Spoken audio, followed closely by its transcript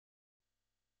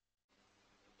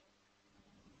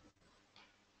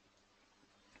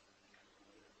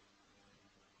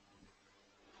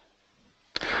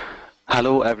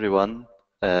Hello everyone,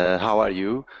 how are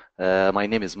you? My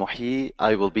name is Mohi.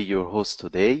 I will be your host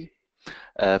today.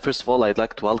 First of all, I'd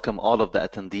like to welcome all of the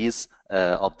attendees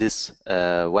of this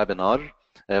webinar.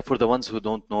 For the ones who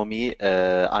don't know me,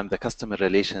 I'm the Customer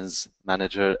Relations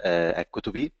Manager at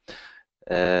Kotobee.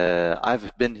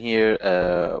 I've been here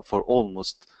for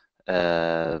almost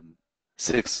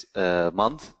 6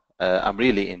 months. I'm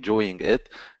really enjoying it,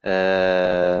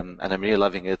 and I'm really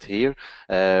loving it here.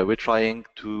 We're trying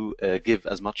to give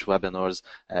as much webinars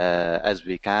as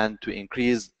we can to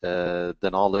increase the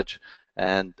knowledge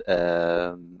and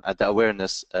the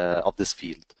awareness of this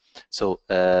field. So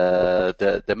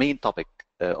the main topic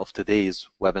of today's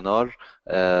webinar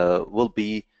will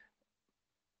be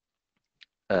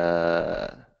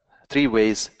 3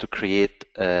 ways to create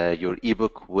your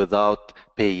ebook without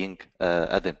paying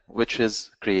a them, which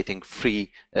is creating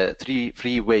three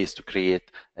free ways to create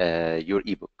your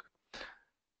ebook.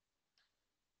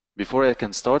 Before I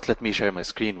can start, let me share my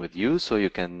screen with you so you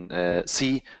can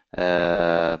see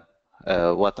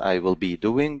what I will be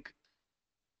doing.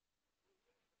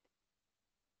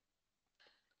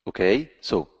 Okay,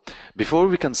 so before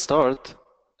we can start,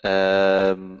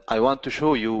 I want to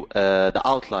show you the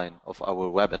outline of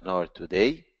our webinar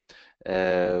today.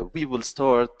 We will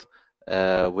start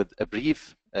with a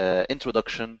brief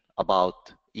introduction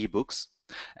about ebooks,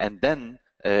 and then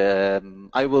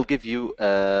I will give you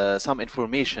some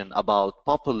information about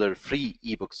popular free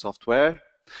ebook software,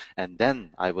 and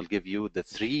then I will give you the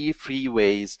 3 free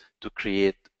ways to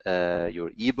create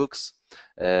your ebooks.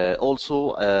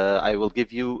 Also, I will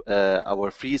give you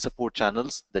our free support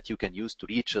channels that you can use to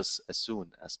reach us as soon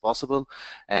as possible.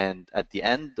 And at the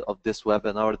end of this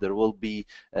webinar, there will be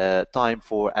time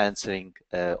for answering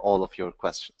all of your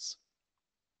questions.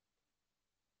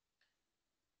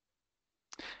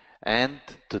 And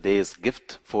today's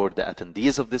gift for the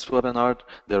attendees of this webinar,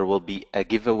 there will be a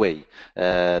giveaway.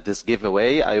 This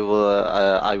giveaway I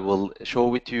will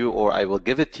show it to you, or I will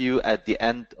give it to you at the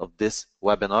end of this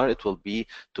webinar. It will be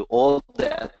to all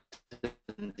the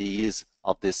attendees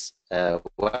of this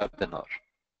webinar.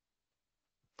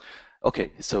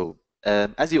 Okay, so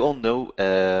as you all know,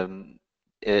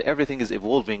 everything is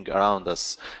evolving around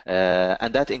us,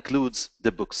 and that includes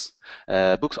the books.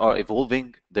 Books are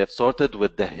evolving. They've started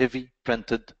with the heavy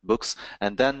printed books,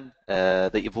 and then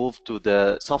they evolved to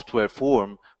the software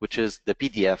form, which is the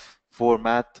PDF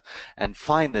format, and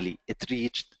finally it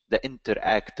reached the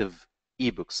interactive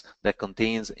ebooks that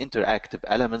contains interactive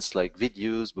elements like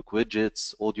videos, book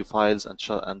widgets, audio files,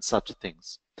 and such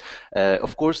things.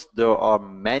 Of course, there are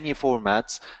many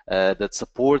formats that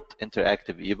support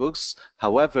interactive ebooks.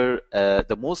 However,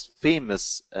 the most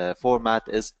famous format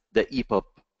is the EPUB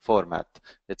format.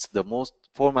 It's the most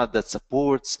format that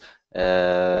supports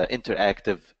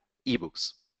interactive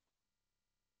ebooks.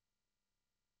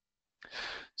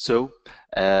 So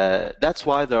that's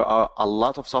why there are a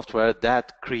lot of software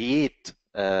that create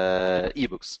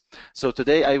ebooks. So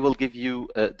today I will give you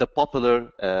the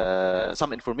popular,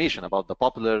 some information about the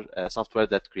popular software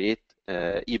that create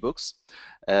ebooks.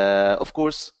 Of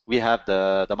course, we have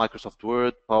the Microsoft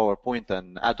Word, PowerPoint,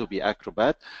 and Adobe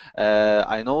Acrobat.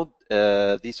 I know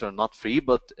these are not free,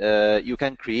 but you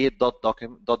can create .doc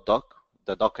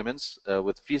the documents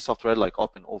with free software like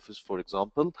OpenOffice, for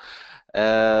example.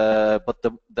 But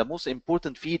the most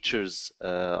important features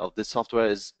of this software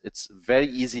is it's very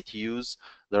easy to use.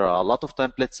 There are a lot of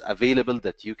templates available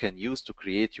that you can use to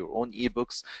create your own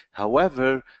ebooks.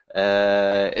 However,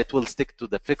 it will stick to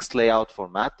the fixed layout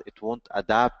format. It won't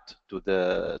adapt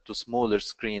to smaller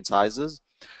screen sizes.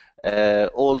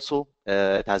 Also,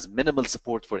 it has minimal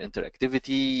support for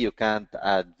interactivity. You can't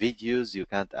add videos, you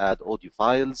can't add audio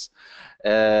files,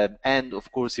 and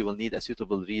of course you will need a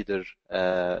suitable reader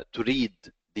to read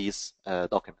these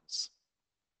documents.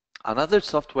 Another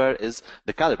software is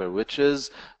the Calibre, which is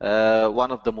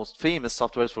one of the most famous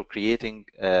softwares for creating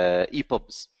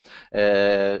EPUBs.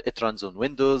 It runs on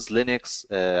Windows, Linux,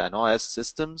 and OS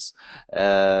systems.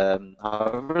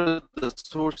 However, the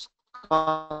source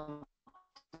content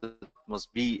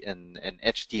must be in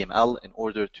HTML in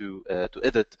order to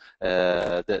edit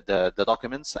the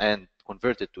documents and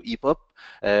convert it to EPUB.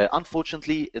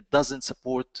 Unfortunately, it doesn't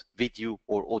support video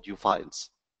or audio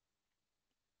files.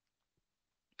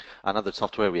 Another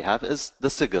software we have is the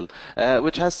Sigil,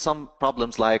 which has some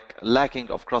problems like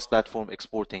lacking of cross-platform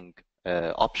exporting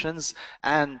options,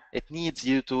 and it needs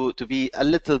you to be a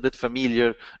little bit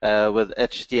familiar with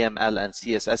HTML and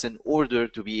CSS in order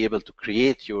to be able to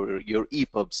create your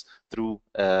EPUBs through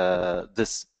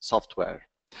this software.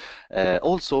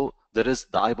 Also, there is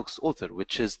the iBooks Author,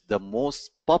 which is the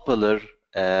most popular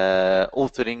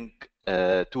authoring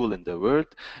tool in the world.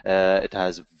 It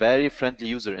has very friendly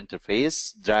user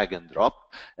interface, drag and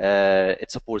drop.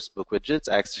 It supports book widgets.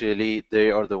 Actually,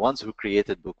 they are the ones who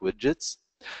created book widgets.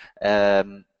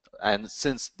 And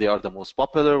since they are the most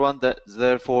popular one,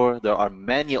 therefore there are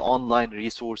many online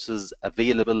resources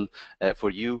available for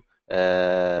you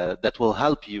that will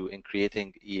help you in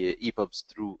creating EPUBs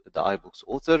through the iBooks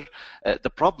Author. The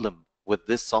problem with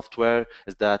this software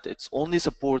is that it's only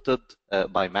supported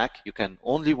by Mac. You can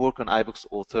only work on iBooks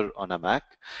Author on a Mac,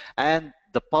 and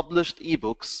the published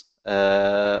ebooks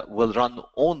will run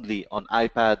only on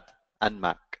iPad and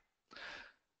Mac.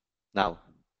 Now,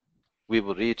 we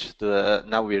reach to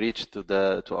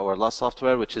our last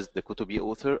software, which is the Kotobee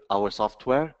Author, our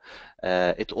software.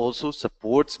 It also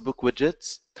supports book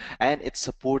widgets, and it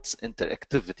supports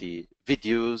interactivity,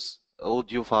 videos,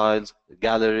 audio files,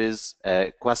 galleries,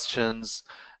 questions.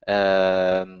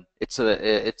 It has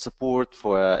a support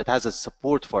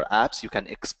for apps. You can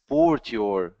export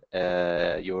your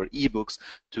ebooks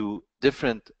to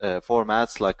different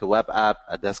formats, like a web app,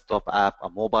 a desktop app, a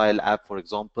mobile app, for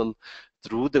example.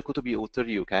 Through the Kotobee Author,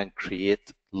 you can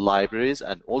create libraries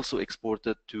and also export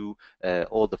it to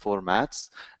all the formats.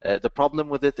 The problem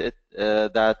with it is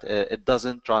that it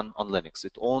doesn't run on Linux.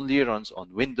 It only runs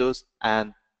on Windows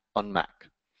and on Mac.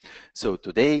 So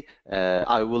today,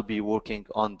 I will be working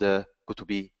on the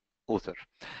Kotobee Author.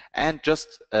 And just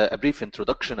a brief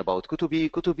introduction about Kotobee.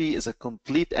 Kotobee is a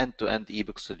complete end-to-end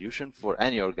ebook solution for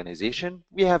any organization.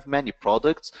 We have many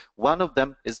products. One of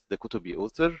them is the Kotobee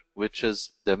Author, which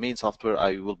is the main software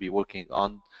I will be working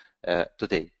on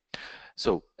today.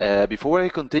 So before I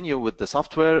continue with the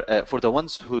software, for the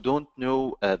ones who don't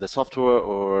know the software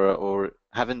or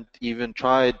haven't even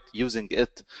tried using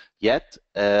it yet,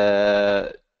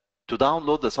 to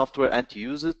download the software and to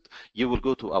use it, you will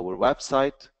go to our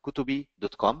website,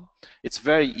 kotobee.com. It's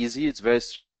very easy. It's very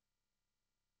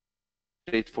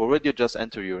straightforward. You just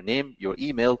enter your name, your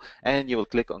email, and you will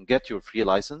click on Get Your Free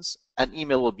License. An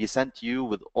email will be sent to you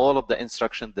with all of the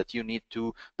instructions that you need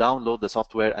to download the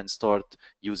software and start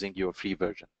using your free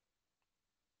version.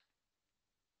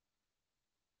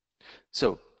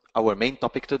 So, our main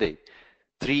topic today,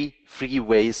 3 free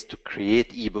ways to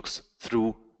create ebooks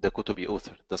through the Kotobee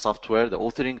Author, the software, the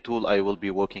authoring tool I will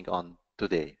be working on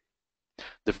today.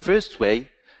 The first way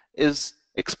is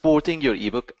exporting your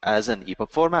ebook as an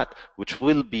EPUB format, which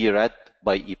will be read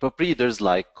by EPUB readers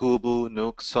like Kobo,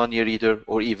 Nook, Sonia Reader,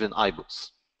 or even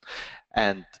iBooks.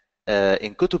 And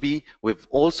in Kotobee, we've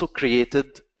also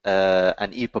created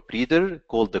an EPUB reader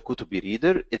called the Kotobee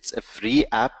Reader. It's a free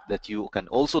app that you can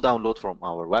also download from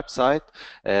our website.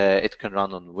 It can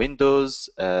run on Windows,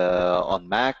 on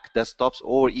Mac desktops,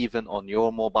 or even on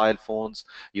your mobile phones.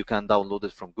 You can download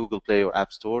it from Google Play or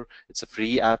App Store. It's a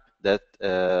free app that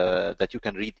that you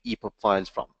can read EPUB files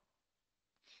from.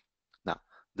 Now,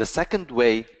 the second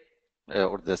way,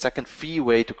 or the second free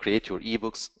way to create your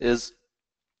ebooks is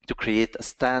to create a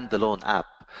standalone app,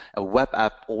 a web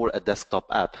app or a desktop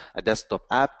app. A desktop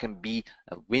app can be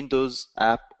a Windows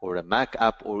app or a Mac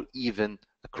app or even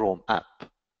a Chrome app.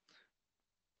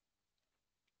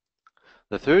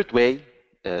 The third way,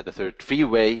 the third free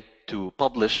way to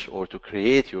publish or to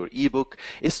create your ebook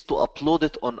is to upload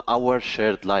it on our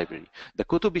shared library. The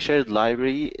Kotobee shared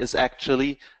library is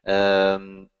actually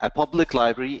a public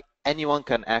library. Anyone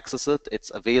can access it.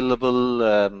 It's available.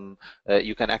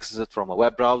 You can access it from a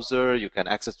web browser. You can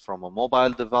access it from a mobile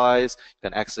device. You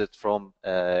can access it from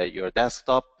your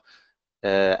desktop.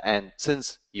 And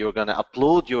since you're going to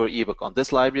upload your ebook on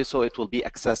this library, so it will be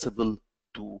accessible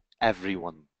to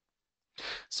everyone.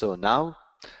 So now,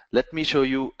 let me show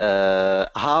you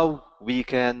how we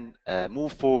can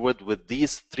move forward with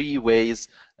these 3 ways,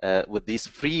 with these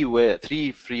three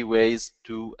free ways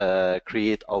to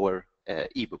create our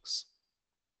ebooks.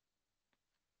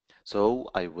 So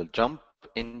I will jump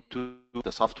into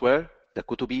the software, the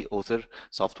Kotobee Author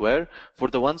software. For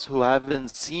the ones who haven't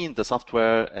seen the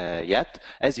software yet,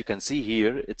 as you can see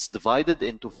here, it's divided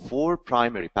into 4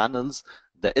 primary panels: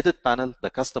 the edit panel, the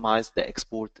customize, the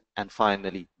export, and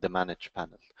finally the manage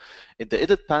panel. In the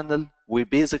edit panel, we're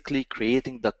basically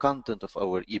creating the content of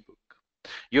our ebook.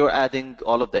 You're adding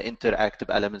all of the interactive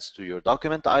elements to your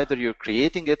document. Either you're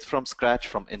creating it from scratch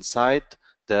from inside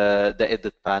the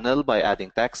edit panel by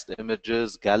adding text,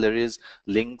 images, galleries,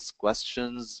 links,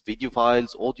 questions, video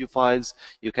files, audio files.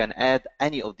 You can add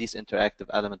any of these interactive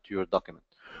elements to your document.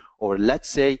 Or let's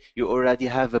say you already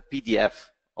have a PDF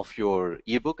of your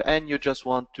ebook and you just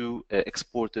want to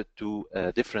export it to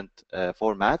different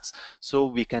formats. So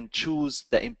we can choose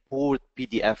the import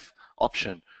PDF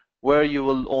option, where you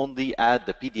will only add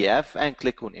the PDF and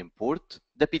click on import.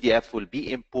 the PDF will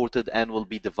be imported and will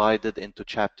be divided into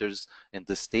chapters in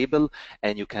this table.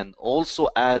 And you can also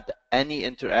add any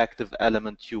interactive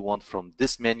element you want from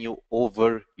this menu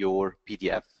over your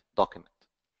PDF document.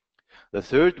 The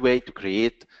third way to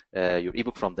create your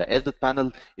ebook from the edit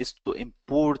panel is to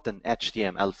import an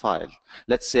HTML file.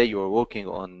 Let's say you're working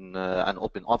on an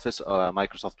open office,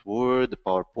 Microsoft Word,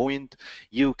 PowerPoint.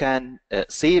 You can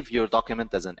save your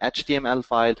document as an HTML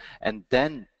file, and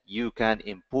then you can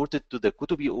import it to the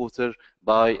Kotobee author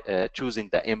by choosing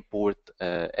the import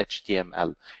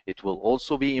HTML. It will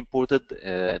also be imported,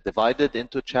 divided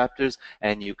into chapters,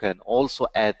 and you can also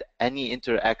add any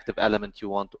interactive element you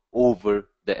want over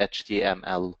the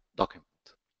HTML document.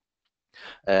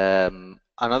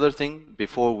 Another thing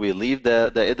before we leave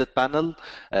the edit panel,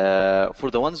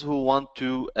 for the ones who want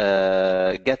to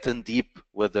get in deep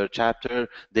with their chapter,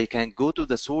 they can go to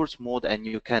the source mode and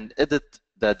you can edit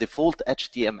the default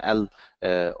HTML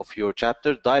of your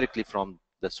chapter directly from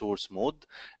the source mode.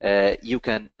 You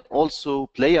can also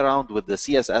play around with the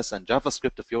CSS and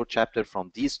JavaScript of your chapter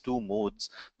from these two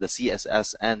modes, the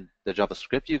CSS and the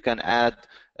JavaScript. You can add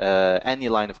any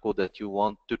line of code that you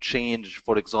want to change,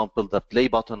 for example, the play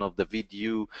button of the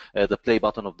video, the play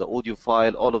button of the audio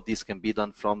file. All of these can be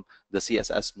done from the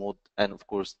CSS mode and, of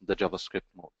course, the JavaScript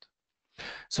mode.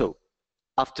 So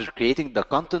after creating the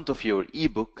content of your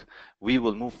ebook, we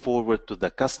will move forward to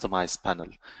the Customize panel.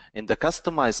 In the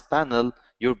Customize panel,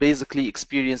 you're basically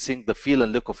experiencing the feel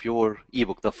and look of your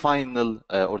ebook, the final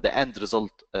or the end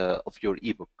result of your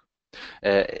ebook.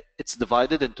 It's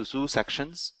divided into two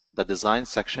sections, the design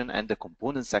section and the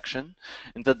component section.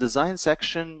 In the design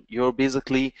section, you're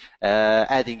basically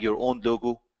adding your own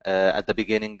logo at the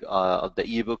beginning of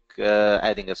the ebook,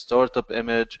 adding a startup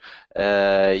image.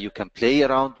 You can play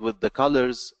around with the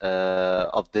colors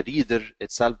of the reader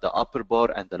itself, the upper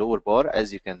bar and the lower bar.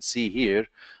 As you can see here,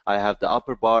 I have the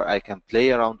upper bar. I can play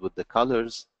around with the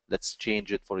colors. Let's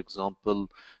change it, for example,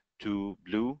 to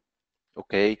blue.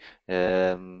 Okay,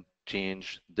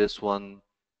 change this one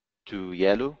to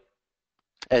yellow.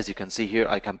 As you can see here,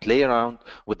 I can play around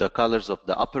with the colors of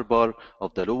the upper bar,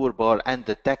 of the lower bar, and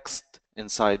the text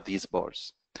inside these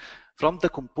bars. From the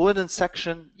component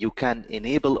section, you can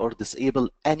enable or disable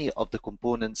any of the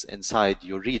components inside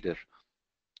your reader.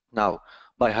 Now,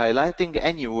 by highlighting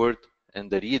any word in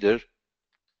the reader,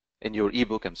 in your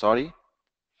ebook,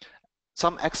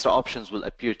 some extra options will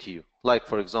appear to you, like,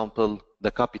 for example,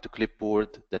 the copy to clipboard,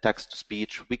 the text to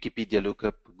speech, Wikipedia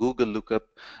lookup, Google lookup,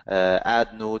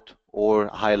 add note, or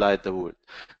highlight the word.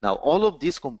 Now, all of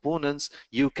these components,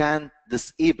 you can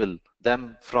disable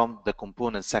them from the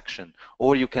component section,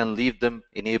 or you can leave them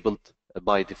enabled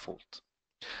by default.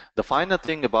 The final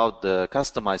thing about the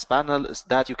Customize panel is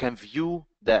that you can view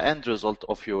the end result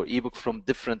of your ebook from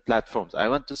different platforms. I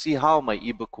want to see how my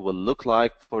ebook will look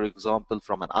like, for example,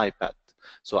 from an iPad.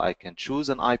 So I can choose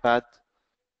an iPad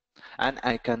and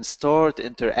I can start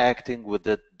interacting with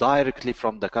it directly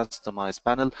from the Customize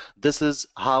panel. This is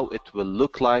how it will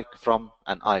look like from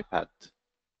an iPad.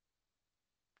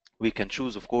 We can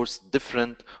choose, of course,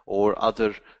 different or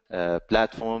other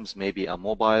platforms, maybe a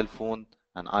mobile phone,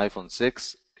 an iPhone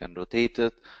 6, can rotate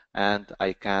it, and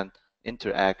I can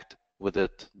interact with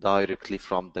it directly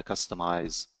from the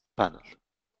Customize panel.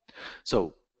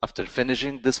 So after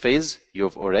finishing this phase,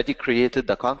 you've already created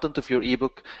the content of your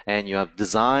ebook and you have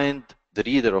designed the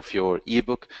reader of your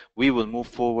ebook. We will move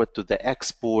forward to the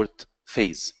export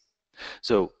phase.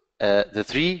 So the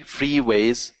three free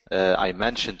ways I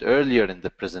mentioned earlier in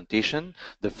the presentation.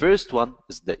 The first one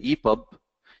is the EPUB.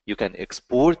 You can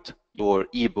export your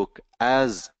ebook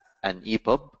as an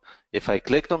EPUB. If I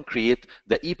clicked on create,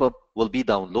 the EPUB will be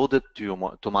downloaded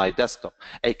to my desktop.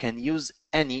 I can use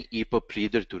any EPUB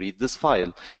reader to read this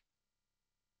file.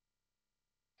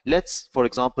 Let's, for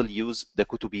example, use the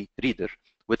Kotobee reader,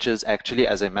 which is actually,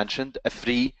 as I mentioned, a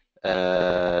free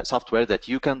software that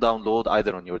you can download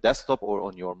either on your desktop or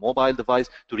on your mobile device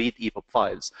to read EPUB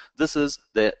files. This is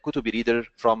the Kotobee reader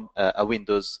from a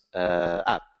Windows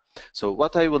app. So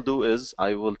what I will do is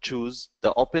I will choose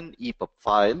the Open EPUB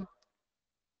file,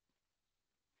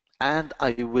 and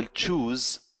I will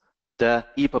choose the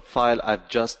EPUB file I've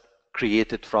just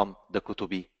created from the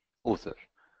Kotobee author.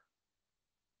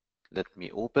 Let me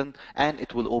open, and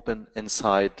it will open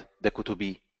inside the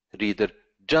Kotobee reader,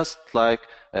 just like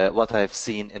what I've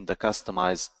seen in the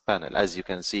Customize panel. As you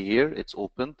can see here, it's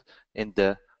opened in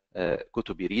the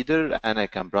Kotobee reader, and I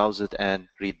can browse it and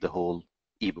read the whole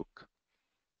ebook.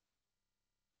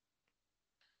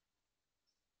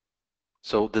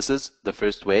 So this is the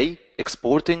first way,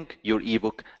 exporting your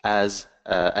ebook as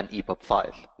an EPUB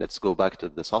file. Let's go back to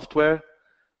the software.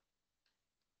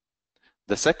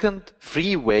 The second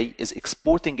free way is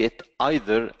exporting it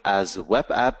either as a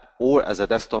web app or as a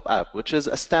desktop app, which is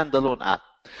a standalone app.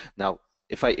 Now,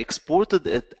 if I exported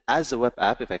it as a web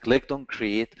app, if I clicked on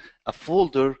create, a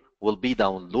folder will be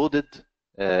downloaded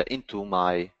into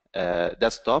my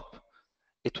desktop.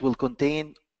 It will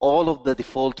contain all of the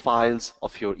default files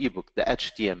of your ebook, the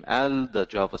HTML, the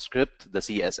JavaScript, the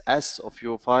CSS of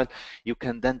your file. You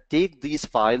can then take these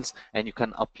files and you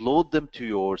can upload them to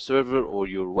your server or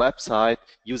your website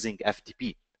using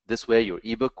FTP. This way your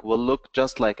ebook will look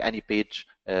just like any page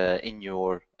in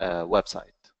your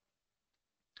website.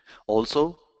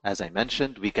 Also, as I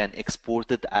mentioned, we can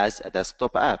export it as a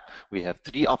desktop app. We have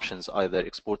three options: either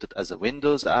export it as a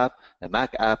Windows app, a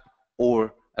Mac app,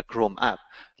 or a Chrome app.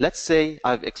 Let's say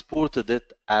I've exported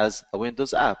it as a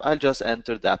Windows app. I'll just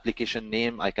enter the application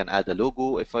name. I can add a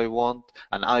logo if I want,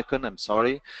 an icon, I'm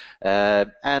sorry,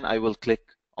 and I will click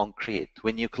on create.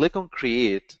 When you click on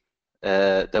create,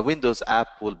 the Windows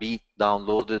app will be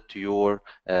downloaded to your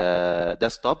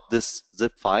desktop, this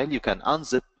zip file. You can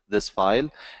unzip this file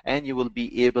and you will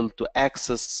be able to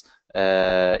access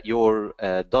your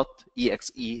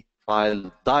 .exe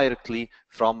file directly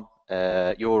from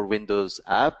your Windows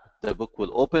app. The book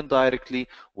will open directly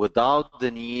without the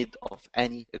need of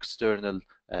any external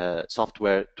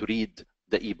software to read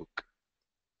the ebook.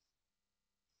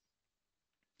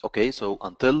 Okay, so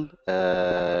until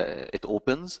it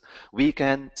opens, we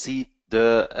can see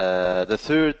the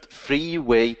third free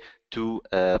way to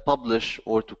publish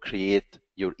or to create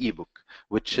your ebook,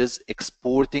 which is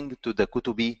exporting to the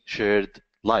Kotobee shared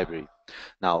library.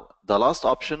 Now, the last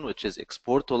option, which is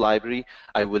export to library,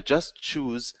 I will just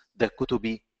choose the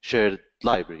Kotobee shared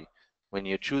library. When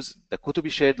you choose the Kotobee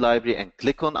shared library and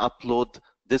click on upload,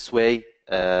 this way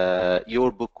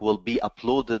your book will be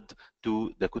uploaded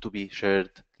to the Kotobee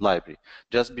shared library.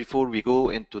 Just before we go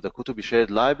into the Kotobee shared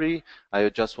library, I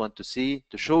just want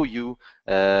to show you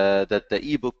that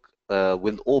the ebook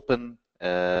will open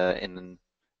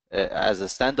as a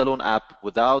standalone app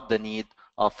without the need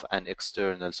of an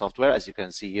external software. As you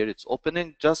can see here, it's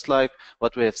opening just like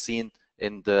what we have seen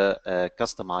in the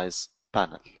customize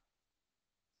panel.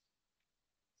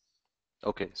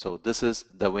 Okay, so this is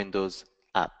the Windows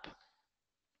app.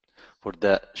 For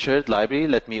the shared library,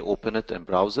 let me open it in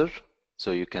browser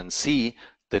so you can see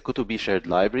the Kotobee shared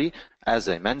library. As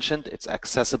I mentioned, it's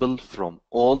accessible from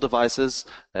all devices,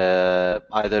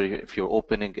 either if you're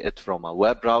opening it from a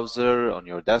web browser on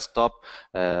your desktop,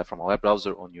 from a web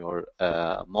browser on your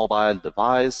mobile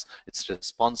device. It's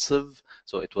responsive,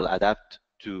 so it will adapt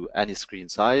to any screen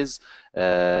size.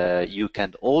 You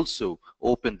can also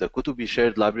open the Kotobee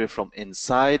shared library from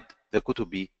inside the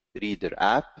Kotobee Reader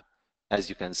app. As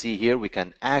you can see here, we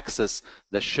can access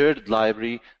the shared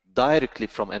library directly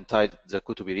from inside the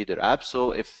Kotobee Reader app.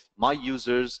 So if my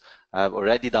users have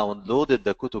already downloaded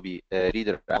the Kotobee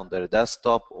Reader app on their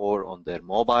desktop or on their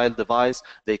mobile device,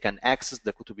 they can access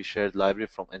the Kotobee shared library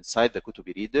from inside the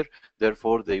Kotobee Reader.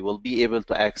 Therefore, they will be able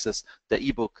to access the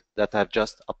ebook that I've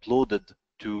just uploaded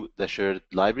to the shared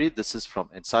library. This is from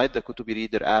inside the Kotobee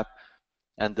Reader app,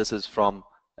 and this is from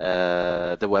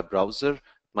the web browser.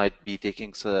 Might be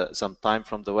taking some time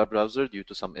from the web browser due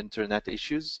to some internet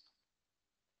issues.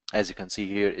 As you can see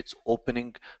here, it's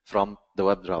opening from the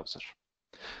web browser.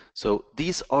 So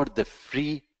these are the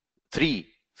three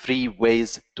free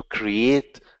ways to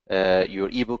create your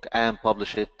ebook and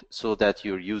publish it so that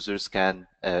your users can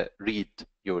read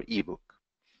your ebook.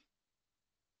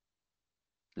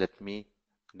 Let me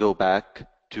go back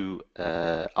to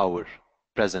our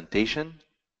presentation.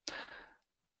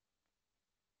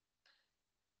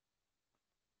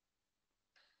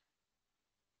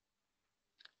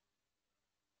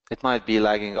 It might be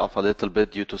lagging off a little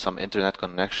bit due to some internet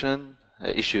connection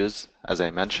issues, as I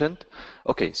mentioned.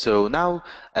 Okay, so now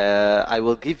I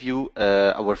will give you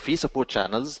our free support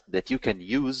channels that you can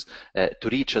use to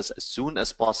reach us as soon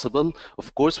as possible.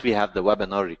 Of course, we have the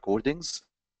webinar recordings.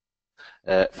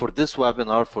 For this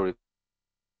webinar, for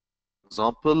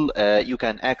example, you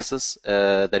can access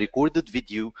the recorded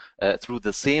video through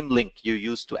the same link you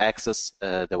used to access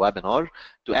the webinar.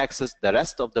 To access the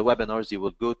rest of the webinars, you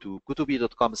will go to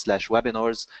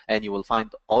kotobee.com/webinars and you will find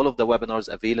all of the webinars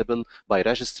available. By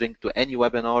registering to any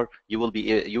webinar, you will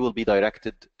be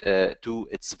directed to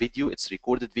its video, its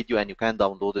recorded video, and you can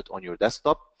download it on your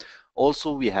desktop.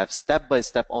 Also, we have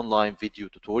step-by-step online video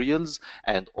tutorials,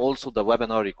 and also the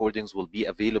webinar recordings will be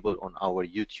available on our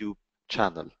YouTube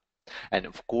channel. And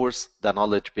of course, the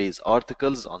knowledge base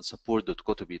articles on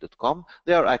support.kotobee.com.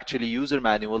 They are actually user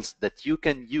manuals that you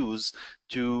can use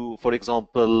to, for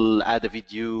example, add a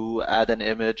video, add an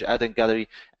image, add a gallery,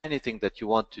 anything that you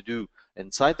want to do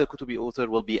inside the Kotobee author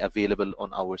will be available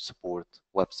on our support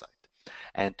website.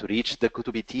 And to reach the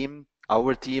Kotobee team,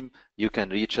 our team, you can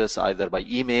reach us either by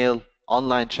email,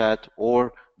 online chat,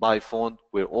 or by phone.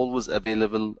 We're always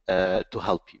available to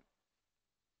help you.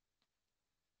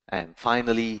 And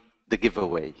finally, the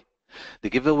giveaway. The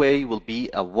giveaway will be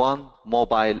a one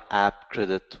mobile app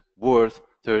credit worth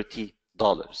 $30.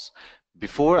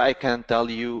 Before I can tell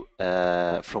you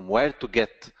from where to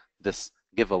get this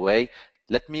giveaway,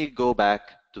 let me go back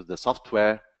to the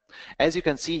software. As you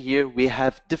can see here, we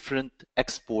have different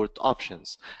export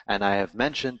options, and I have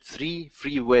mentioned 3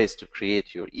 free ways to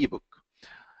create your ebook.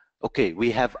 Okay,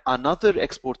 we have another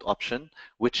export option,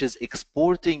 which is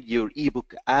exporting your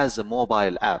ebook as a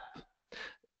mobile app.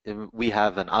 We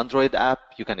have an Android app.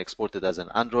 You can export it as an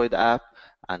Android app,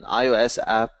 an iOS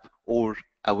app, or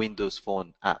a Windows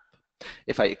Phone app.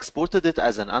 If I exported it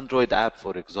as an Android app,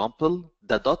 for example,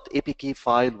 the .apk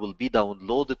file will be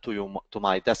downloaded to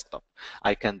my desktop.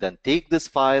 I can then take this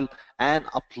file and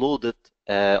upload it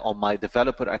on my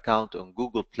developer account on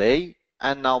Google Play,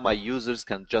 and now my users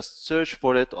can just search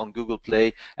for it on Google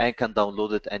Play and can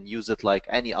download it and use it like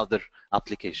any other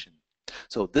application.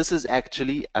 So this is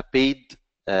actually a paid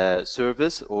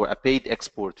service or a paid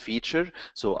export feature.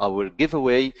 So our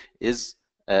giveaway is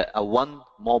a one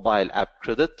mobile app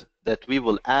credit that we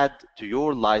will add to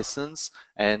your license,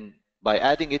 and by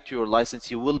adding it to your license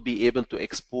you will be able to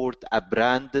export a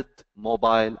branded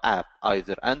mobile app,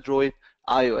 either Android,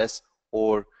 iOS,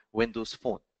 or Windows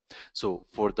Phone. So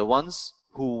for the ones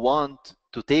who want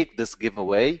to take this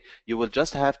giveaway, you will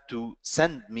just have to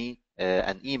send me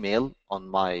an email on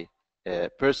my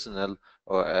personal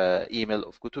or email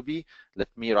of Kotobee. Let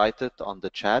me write it on the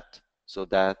chat so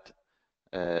that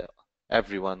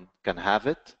everyone can have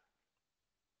it.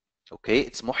 Okay,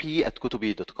 it's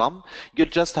muhyi@kotobee.com. You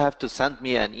just have to send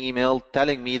me an email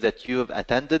telling me that you've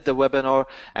attended the webinar,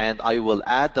 and I will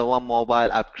add the one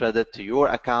mobile app credit to your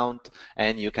account,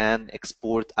 and you can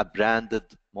export a branded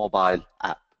mobile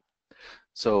app.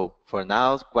 So for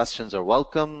now, questions are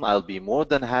welcome. I'll be more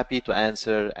than happy to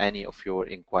answer any of your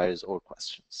inquiries or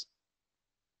questions.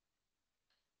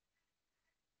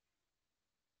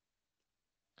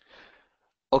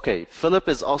 Okay, Philip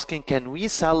is asking, can we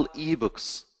sell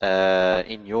ebooks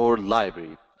in your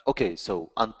library? Okay, so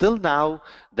until now,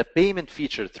 the payment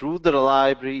feature through the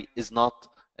library is not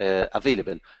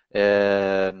available.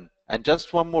 And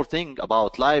just one more thing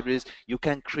about libraries, you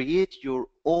can create your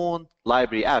own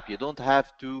library app. You don't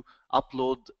have to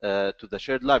upload to the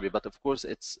shared library, but of course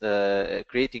it's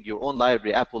creating your own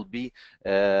library app will be,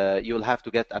 you'll have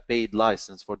to get a paid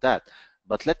license for that.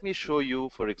 But let me show you,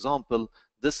 for example,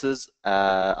 this is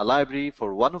a library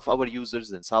for one of our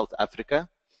users in South Africa.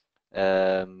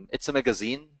 It's a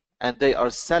magazine, and they are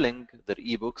selling their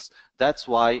ebooks. That's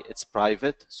why it's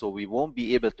private, so we won't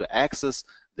be able to access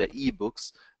the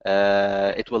ebooks.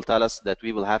 It will tell us that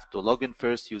we will have to log in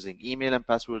first using email and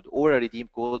password or a redeem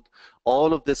code.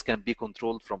 All of this can be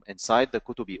controlled from inside the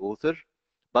Kotobee author.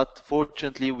 But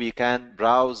fortunately, we can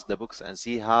browse the books and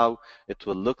see how it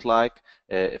will look like.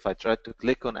 If I try to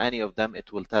click on any of them,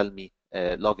 it will tell me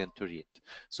login to read.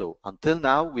 So until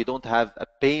now, we don't have a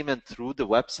payment through the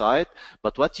website,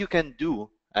 but what you can do,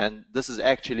 and this is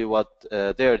actually what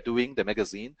they're doing, the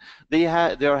magazine, they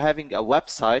are having a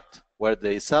website where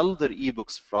they sell their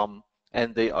ebooks from,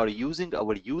 and they are using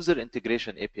our user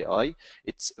integration API.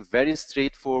 It's a very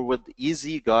straightforward,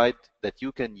 easy guide that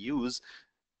you can use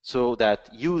so that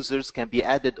users can be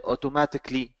added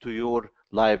automatically to your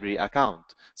library account.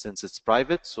 Since it's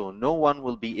private, so no one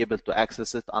will be able to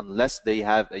access it unless they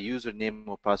have a username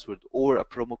or password or a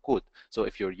promo code. So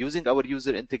if you're using our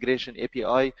user integration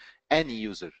API, any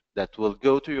user that will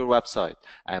go to your website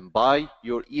and buy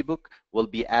your ebook will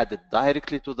be added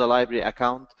directly to the library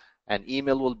account. An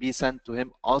email will be sent to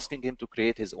him asking him to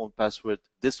create his own password.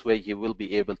 This way he will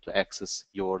be able to access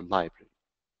your library.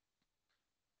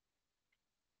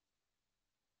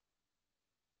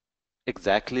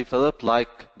 Exactly, Philip,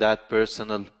 like that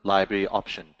personal library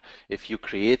option. If you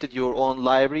created your own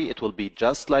library, it will be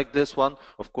just like this one.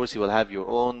 Of course, you will have your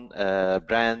own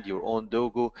brand, your own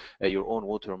logo, your own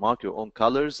watermark, your own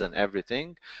colors and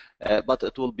everything. But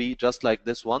it will be just like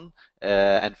this one.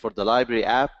 And for the library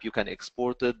app, you can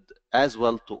export it as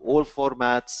well to all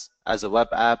formats, as a web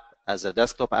app, as a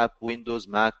desktop app, Windows,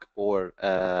 Mac, or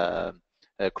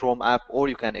Chrome app, or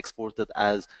you can export it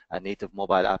as a native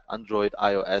mobile app, Android,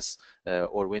 iOS,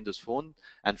 or Windows Phone.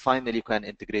 And finally, you can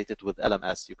integrate it with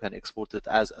LMS. You can export it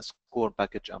as a SCORM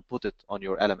package and put it on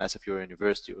your LMS if you're a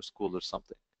university or school or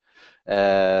something.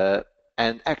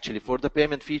 And actually, for the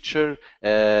payment feature,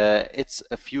 it's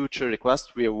a future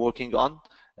request we are working on.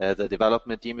 the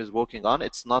development team is working on.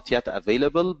 It's not yet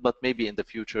available, but maybe in the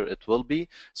future it will be.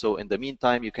 So in the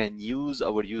meantime, you can use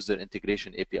our user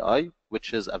integration API,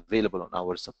 which is available on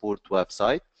our support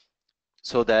website,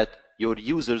 so that your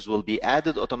users will be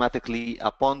added automatically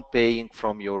upon paying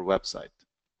from your website.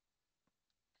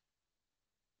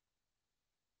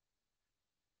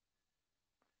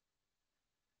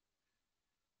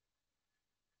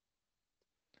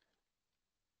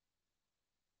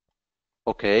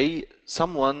 Okay,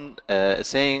 someone is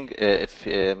saying if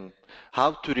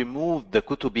how to remove the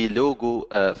Kotobee logo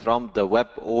from the web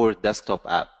or desktop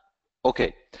app.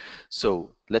 Okay,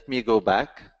 so let me go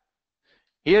back.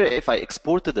 Here, if I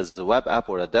export it as a web app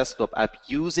or a desktop app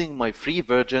using my free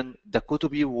version, the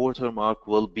Kotobee watermark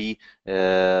will be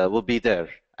there.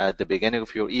 At the beginning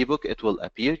of your ebook, it will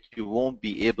appear. You won't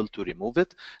be able to remove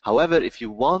it. However, if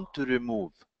you want to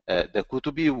remove the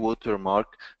Kotobee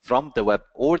watermark from the web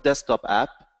or desktop app,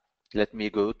 let me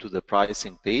go to the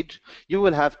pricing page. You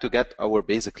will have to get our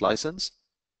basic license.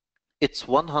 It's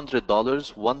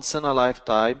 $100 once in a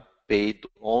lifetime, paid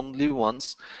only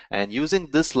once, and using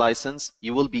this license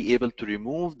you will be able to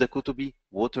remove the Kotobee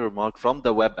watermark from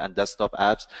the web and desktop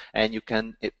apps, and you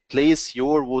can place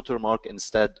your watermark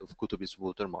instead of Kotobee's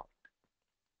watermark.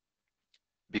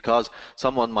 Because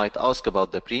someone might ask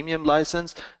about the premium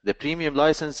license. The premium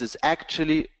license is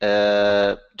actually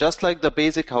just like the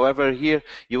basic. However, here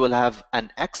you will have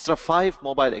an extra 5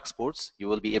 mobile exports. You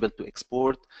will be able to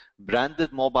export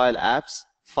branded mobile apps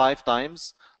 5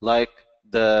 times, like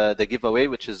the giveaway,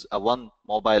 which is a 1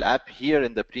 mobile app. Here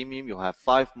in the premium, you have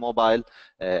 5 mobile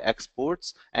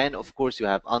exports, and of course you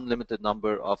have unlimited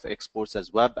number of exports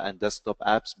as web and desktop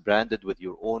apps branded with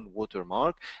your own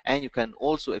watermark, and you can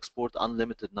also export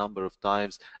unlimited number of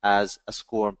times as a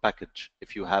SCORM package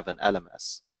if you have an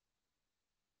LMS.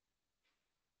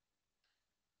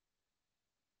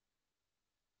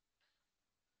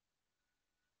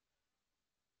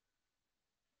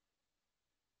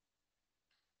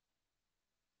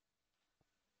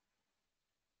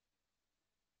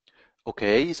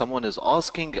 Okay, someone is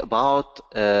asking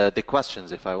about the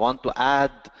questions. If I want to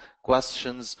add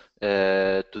questions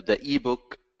to the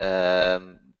ebook,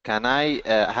 can I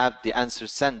have the answer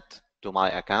sent to my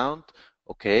account?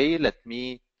 Okay, let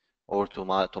me, or to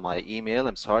my email,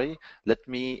 I'm sorry. Let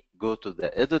me go to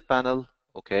the edit panel,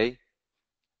 okay,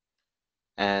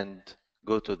 and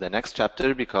go to the next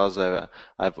chapter, because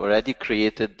I've already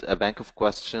created a bank of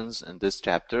questions in this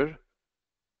chapter.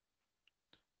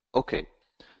 Okay.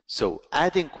 So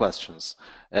adding questions.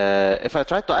 If I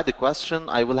try to add a question,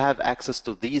 I will have access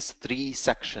to these 3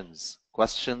 sections: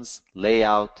 questions,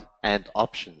 layout, and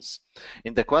options.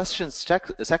 In the questions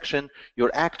section,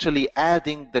 you're actually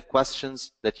adding the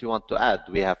questions that you want to add.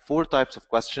 We have 4 types of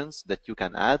questions that you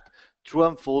can add: true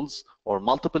and false, or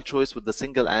multiple choice with a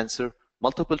single answer,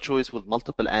 multiple choice with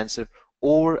multiple answer,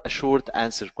 or a short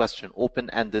answer question,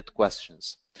 open-ended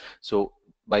questions. So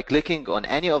by clicking on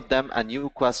any of them, a new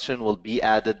question will be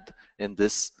added in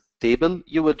this table.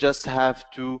 You will just have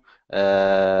to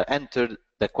enter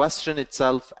the question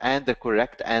itself and the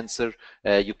correct answer.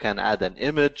 You can add an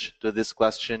image to this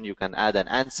question. You can add an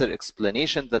answer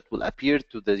explanation that will appear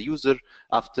to the user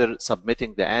after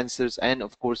submitting the answers. And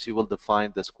of course, you will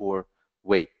define the score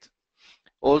weight.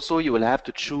 Also, you will have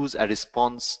to choose a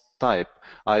response type,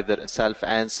 either a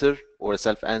self-answer or a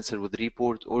self-answer with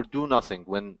report, or do nothing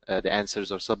when the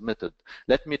answers are submitted.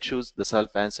 Let me choose the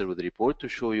self-answer with report to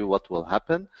show you what will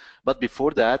happen. But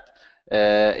before that,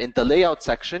 in the layout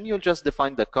section, you'll just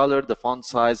define the color, the font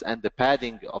size, and the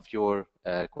padding of your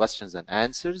questions and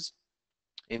answers.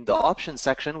 In the options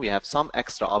section, we have some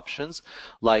extra options,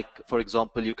 like, for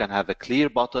example, you can have a clear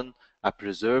button, a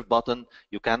preserve button.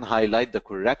 You can highlight the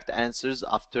correct answers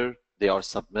after they are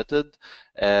submitted.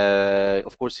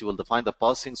 Of course, you will define the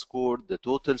passing score, the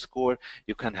total score.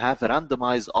 You can have a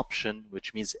randomized option,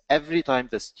 which means every time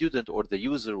the student or the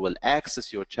user will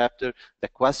access your chapter, the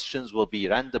questions will be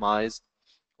randomized.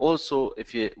 Also,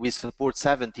 we support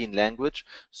 17 language,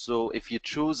 so if you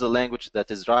choose a language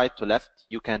that is right to left,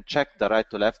 you can check the right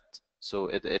to left, so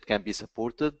it can be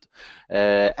supported.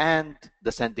 And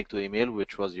the sending to email,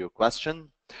 which was your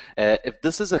question. If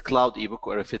this is a cloud ebook,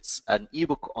 or if it's an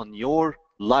ebook on your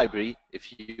library,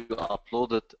 if you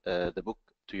uploaded the book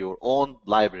to your own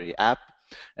library app,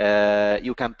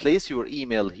 you can place your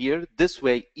email here. This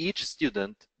way, each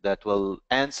student that will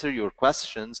answer your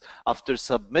questions, after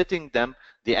submitting them,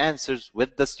 the answers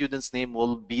with the student's name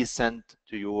will be sent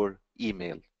to your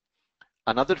email.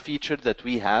 Another feature that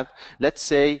we have, let's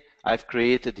say I've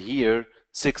created here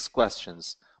 6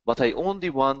 questions, but I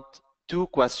only want 2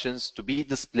 questions to be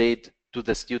displayed to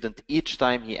the student each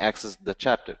time he accesses the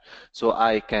chapter. So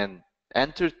I can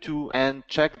enter 2 and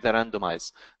check the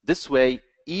randomize. This way,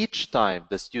 each time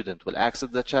the student will access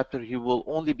the chapter, he will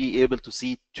only be able to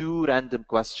see 2 random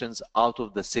questions out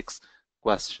of the 6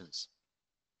 questions.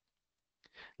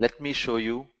 Let me show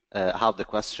you how the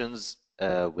questions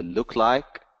will look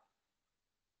like.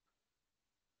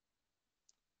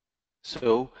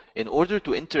 So in order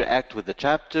to interact with the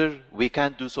chapter, we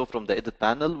can't do so from the edit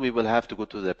panel. We will have to go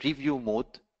to the preview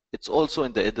mode. It's also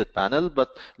in the edit panel,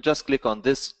 but just click on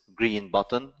this green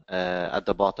button at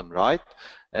the bottom right.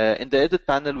 In the edit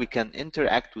panel, we can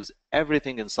interact with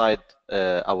everything inside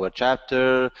our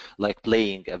chapter, like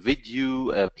playing a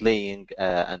video, playing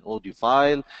an audio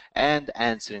file, and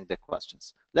answering the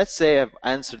questions. Let's say I've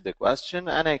answered the question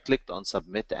and I clicked on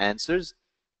Submit Answers.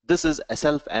 This is a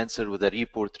self-answer with a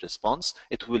report response.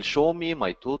 It will show me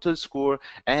my total score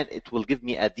and it will give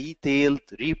me a detailed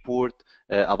report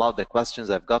about the questions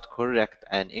I've got correct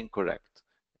and incorrect.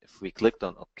 If we clicked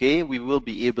on OK, we will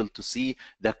be able to see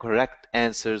the correct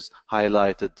answers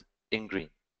highlighted in green.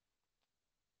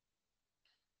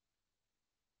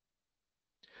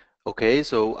 Okay,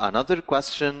 so another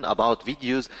question about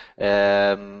videos.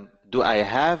 Do I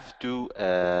have to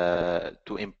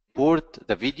import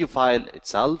the video file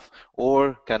itself,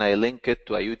 or can I link it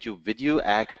to a YouTube video?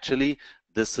 Actually,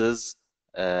 this is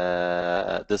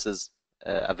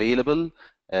available.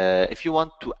 If you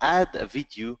want to add a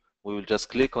video, we will just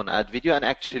click on add video, and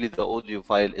actually the audio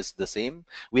file is the same.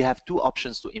 We have 2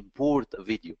 options to import a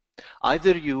video.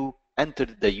 Either you enter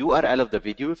the URL of the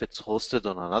video if it's hosted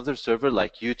on another server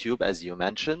like YouTube, as you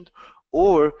mentioned,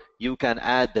 or you can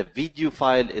add the video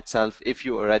file itself if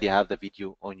you already have the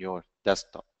video on your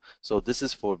desktop. So this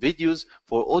is for videos.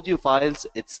 For audio files,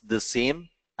 it's the same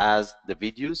as the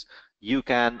videos. You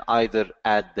can either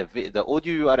add the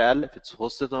audio URL if it's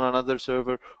hosted on another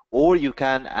server, or you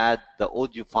can add the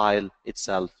audio file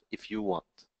itself if you want.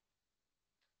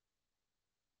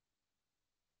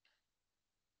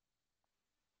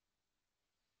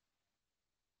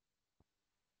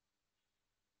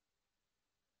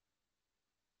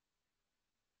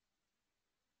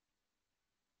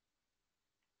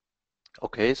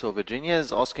 Okay, so Virginia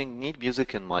is asking, need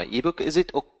music in my ebook. Is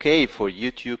it okay for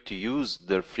YouTube to use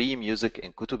their free music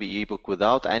in Kotobee ebook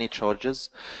without any charges?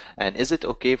 And is it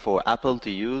okay for Apple to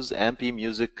use MP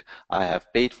music I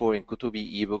have paid for in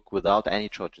Kotobee ebook without any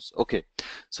charges? Okay,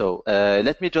 so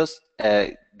let me just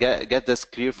get this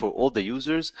clear for all the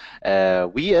users.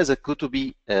 We as a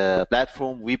Kotobee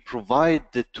platform, we provide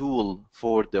the tool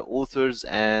for the authors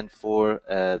and for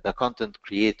the content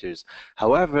creators.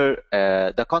 However,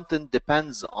 the content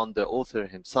depends on the author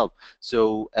himself.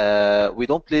 So we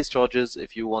don't place charges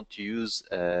if you want to use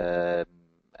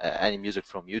any music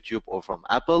from YouTube or from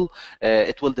Apple.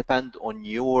 It will depend on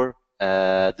your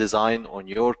design, on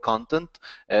your content.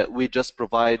 We just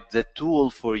provide the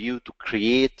tool for you to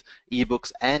create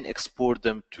ebooks and export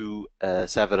them to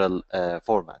several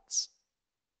formats.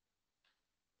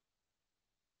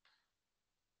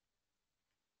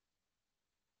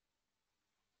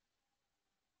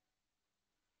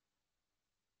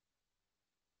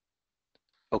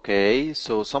 Okay,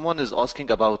 so someone is asking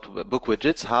about book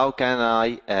widgets. How can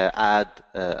I add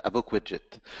a book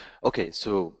widget? Okay,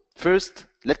 so first,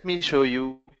 let me show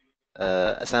you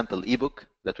a sample ebook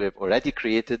that we have already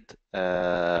created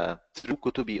through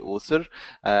Kotobee Author.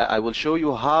 I will show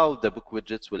you how the book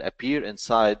widgets will appear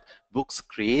inside books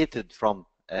created from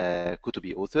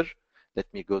Kotobee Author. Let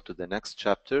me go to the next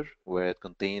chapter where it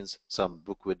contains some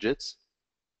book widgets.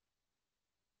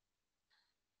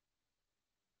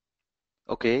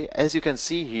 Okay, as you can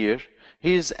see here,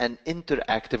 here's an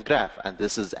interactive graph, and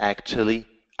this is actually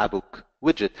a book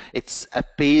widget. It's a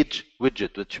page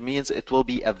widget, which means it will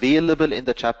be available in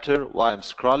the chapter. While I'm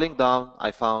scrolling down,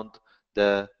 I found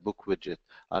the book widget.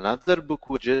 Another book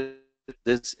widget,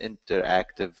 this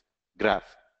interactive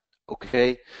graph.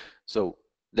 Okay, so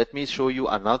let me show you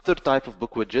another type of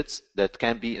book widgets that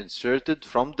can be inserted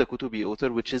from the Kotobee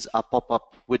Author, which is a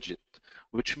pop-up widget,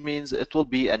 which means it will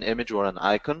be an image or an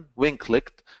icon. When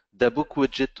clicked, the book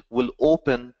widget will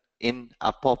open in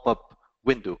a pop-up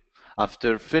window.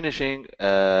 After finishing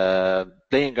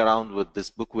playing around with this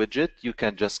book widget, you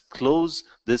can just close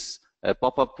this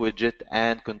pop-up widget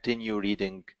and continue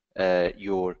reading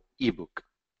your ebook.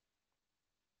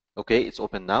 Okay, it's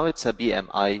open now. It's a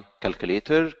BMI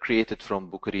calculator created from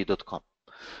bookery.com.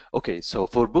 Okay, so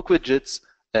for book widgets,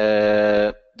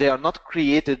 they are not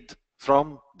created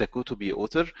from the Kotobee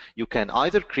Author. You can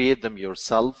either create them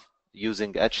yourself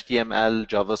using HTML,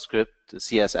 JavaScript,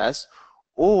 CSS,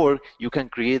 or you can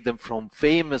create them from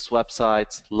famous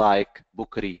websites like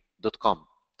bookery.com.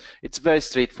 It's very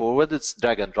straightforward. It's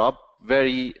drag and drop,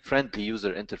 very friendly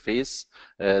user interface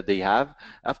they have.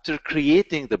 After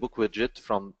creating the book widget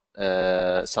from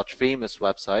such famous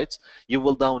websites, you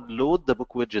will download the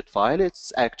book widget file.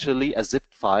 It's actually a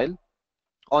zipped file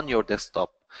on your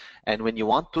desktop. And when you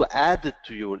want to add it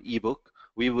to your ebook,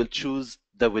 we will choose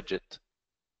the widget.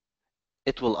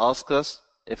 It will ask us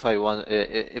if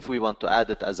we want to add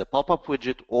it as a pop-up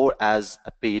widget or as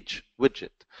a page widget.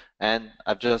 And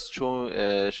I've just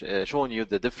shown you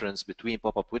the difference between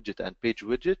pop-up widget and page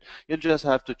widget. You just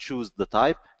have to choose the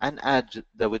type and add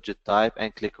the widget type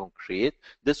and click on create.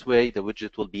 This way the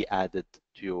widget will be added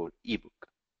to your ebook.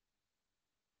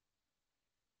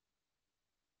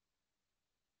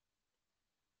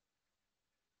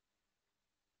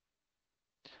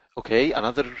 Okay,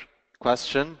 another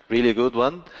question, really good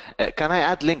one. Can I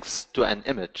add links to an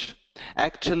image?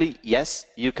 Actually, yes,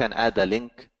 you can add a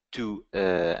link to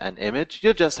an image.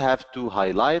 You just have to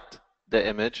highlight the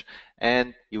image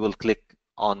and you will click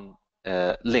on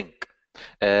link.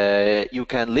 You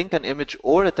can link an image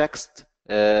or a text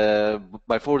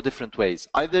by 4 different ways.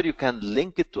 Either you can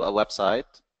link it to a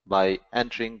website by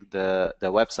entering the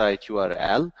website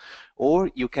URL,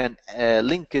 or you can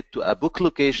link it to a book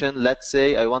location. Let's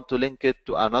say I want to link it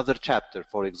to another chapter,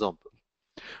 for example.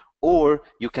 Or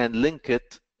you can link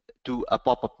it to a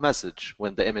pop-up message.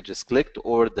 When the image is clicked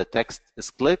or the text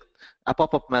is clicked, a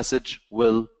pop-up message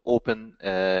will open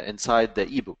inside the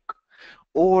ebook.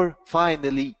 Or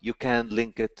finally, you can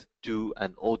link it to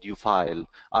an audio file.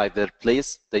 Either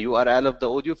place the URL of the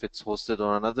audio if it's hosted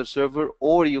on another server,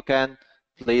 or you can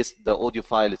place the audio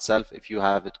file itself if you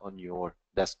have it on your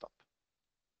desktop.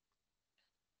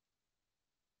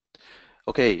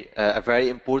 Okay, a very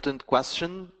important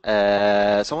question.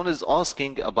 Someone is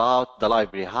asking about the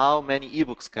library. How many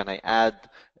ebooks can I add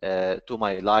to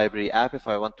my library app if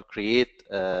I want to create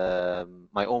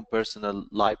my own personal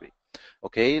library?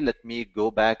 Okay, let me go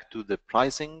back to the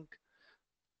pricing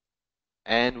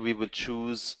and we will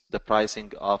choose the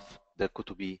pricing of the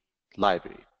Kotobee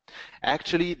library.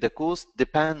 Actually, the cost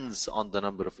depends on the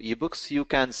number of ebooks. You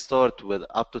can start with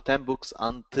up to 10 books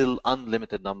until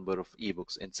unlimited number of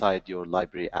ebooks inside your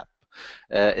library app.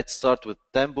 It starts with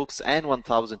 10 books and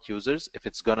 1,000 users. If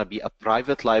it's going to be a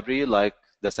private library like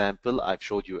the sample I've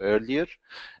showed you earlier,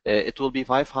 it will be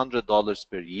 $500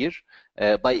 per year.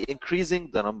 By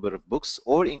increasing the number of books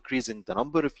or increasing the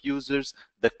number of users,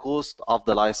 the cost of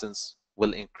the license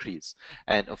will increase.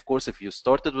 And of course, if you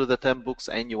started with the 10 books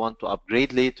and you want to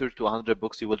upgrade later to 100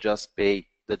 books, you will just pay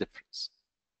the difference.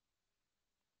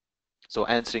 So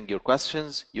answering your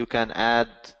questions, you can add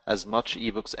as much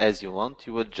ebooks as you want.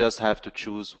 You will just have to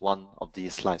choose one of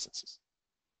these licenses.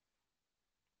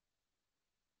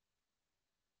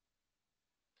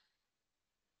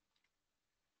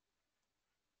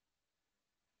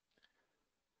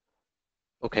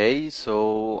 Okay,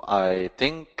 so I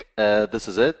think this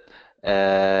is it.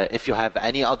 If you have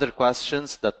any other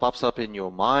questions that pops up in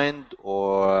your mind,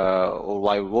 or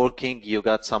while working you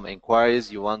got some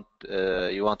inquiries you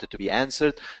wanted to be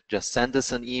answered, just send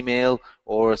us an email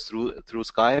or through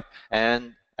Skype.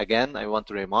 And again, I want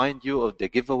to remind you of the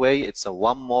giveaway. It's a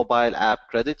 1 mobile app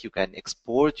credit. You can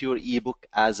export your ebook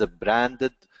as a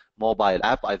branded mobile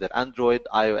app, either Android,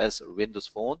 iOS, or Windows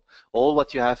Phone. All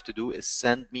what you have to do is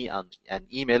send me an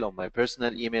email on my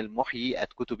personal email,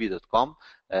 muhi@kotobee.com.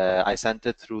 I sent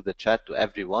it through the chat to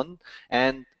everyone,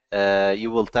 and you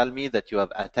will tell me that you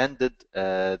have attended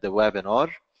the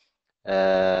webinar.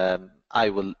 I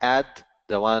will add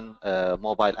the 1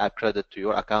 mobile app credit to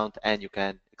your account and you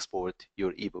can export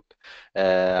your ebook.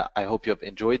 I hope you have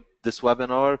enjoyed this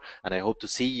webinar, and I hope to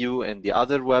see you in the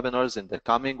other webinars, in the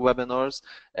coming webinars.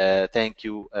 Thank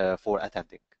you for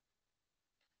attending.